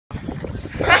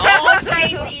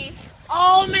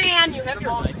Oh man, you have your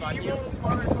most evil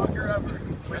motherfucker ever.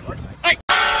 Hey.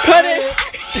 Cut it!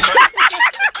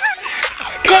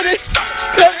 Cut it!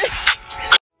 Cut it!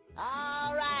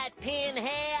 All right,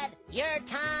 Pinhead, your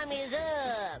time is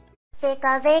up.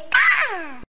 Vika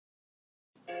Vika!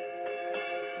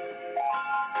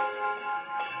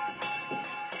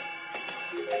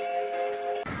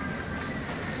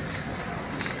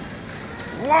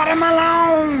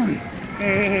 ¡Watermelon!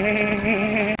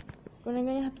 Con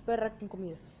engañas a tu perra con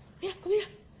comida. Mira, comida,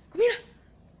 comida.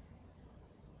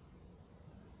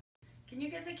 Can you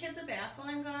get the kids a bath while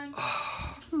I'm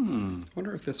gone?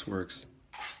 Wonder if this works.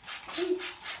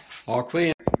 All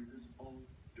clean.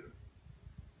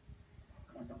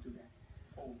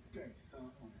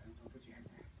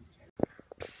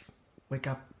 Psst, wake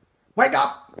up. Wake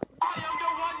up!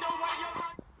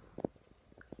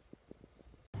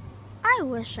 I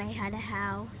wish I had a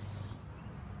house.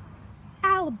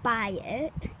 I'll buy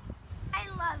it. I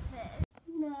love it.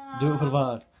 No. Do it for the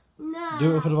vibe. No.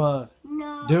 Do it for the vibe.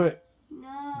 No. Do it.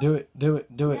 No. Do it. Do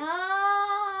it. Do it.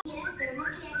 No.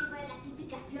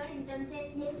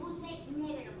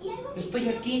 Estoy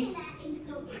aquí.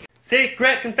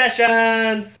 Secret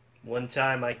confessions! One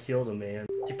time I killed a man.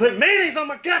 He put mayonnaise on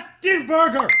my goddamn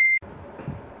burger!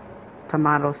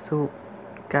 Tomato soup.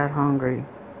 Got hungry.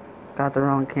 Got the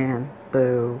wrong can.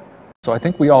 Boo. So I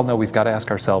think we all know we've got to ask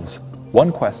ourselves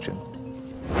one question.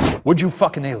 Would you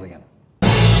fuck an alien?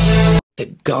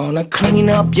 They're gonna clean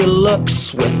up your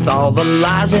looks with all the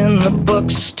lies in the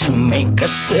books to make a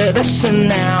citizen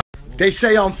now. They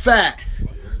say I'm fat.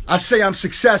 I say I'm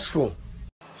successful.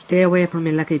 Stay away from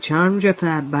me, Lucky Charms, you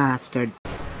fat bastard.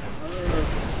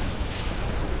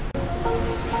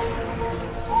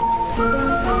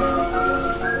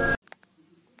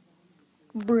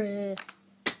 Bruh.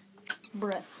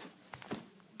 Bruh.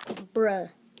 Bruh.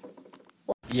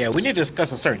 Yeah, we need to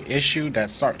discuss a certain issue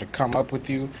that's starting to come up with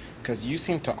you, because you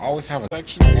seem to always have a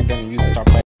section and then music start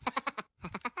playing.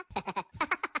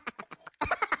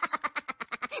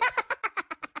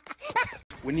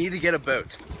 We need to get a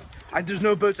boat. There's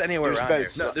no boats anywhere around here.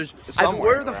 No, there's somewhere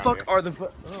where the around fuck here. are the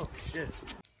boats? Oh shit.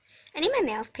 I need my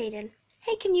nails painted.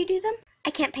 Hey, can you do them? I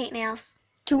can't paint nails.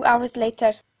 2 hours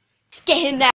later. Get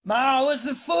him now. Ma, what's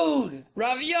the food?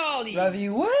 Ravioli.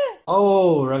 What?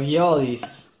 Oh,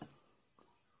 raviolis.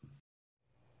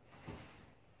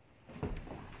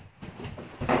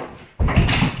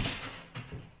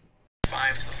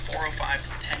 5 to the 405 to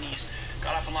the 10 East,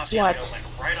 got off in Los Angeles, went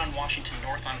right on Washington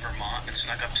North on Vermont, and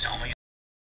snuck up Selma.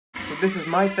 So this is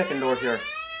my second door here.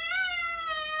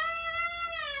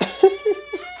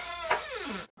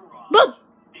 Boop!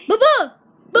 Boop!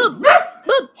 Boop! Boop!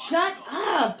 Boop! Shut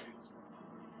up!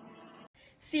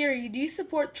 Siri, do you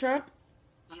support Trump?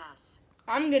 Yes.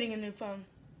 I'm getting a new phone.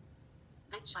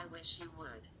 Bitch, I wish you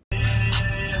would.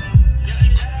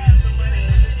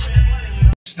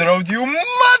 Strode, you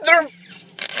mother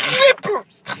flipper!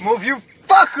 Move, you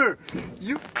fucker!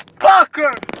 You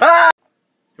fucker! Ah!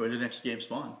 When did the next game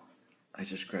spawn? I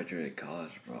just graduated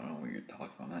college, bro. I don't know what you're talking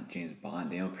about. I'm not James Bond.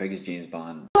 Daniel Craig is James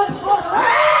Bond. I'm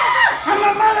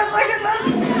a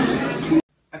motherfucker!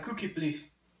 A cookie, please.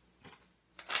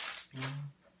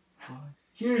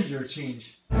 Here's your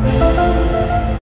change.